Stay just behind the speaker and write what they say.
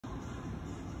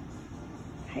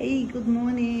Hey, good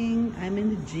morning. I'm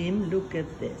in the gym. Look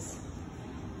at this.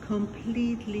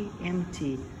 Completely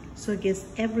empty. So I guess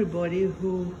everybody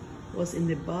who was in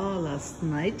the bar last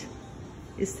night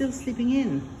is still sleeping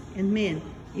in. And man,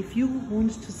 if you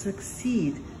want to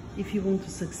succeed, in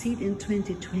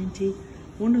 2020,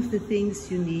 one of the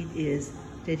things you need is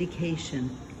dedication.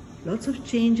 Lots of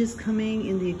changes coming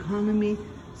in the economy.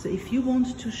 So if you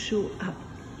want to show up,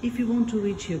 if you want to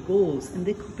reach your goals, and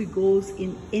there could be goals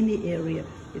in any area,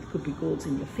 it could be goals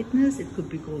in your fitness, it could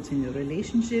be goals in your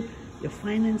relationship, your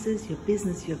finances, your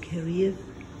business, your career.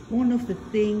 One of the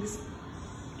things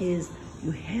is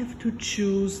you have to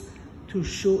choose to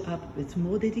show up with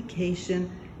more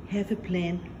dedication, have a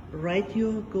plan, write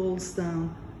your goals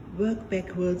down, work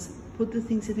backwards, put the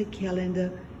things in a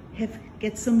calendar,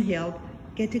 get some help,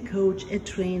 get a coach, a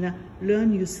trainer,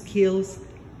 learn new skills,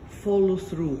 follow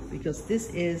through, because this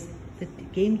is the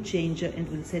game changer and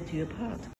will set you apart.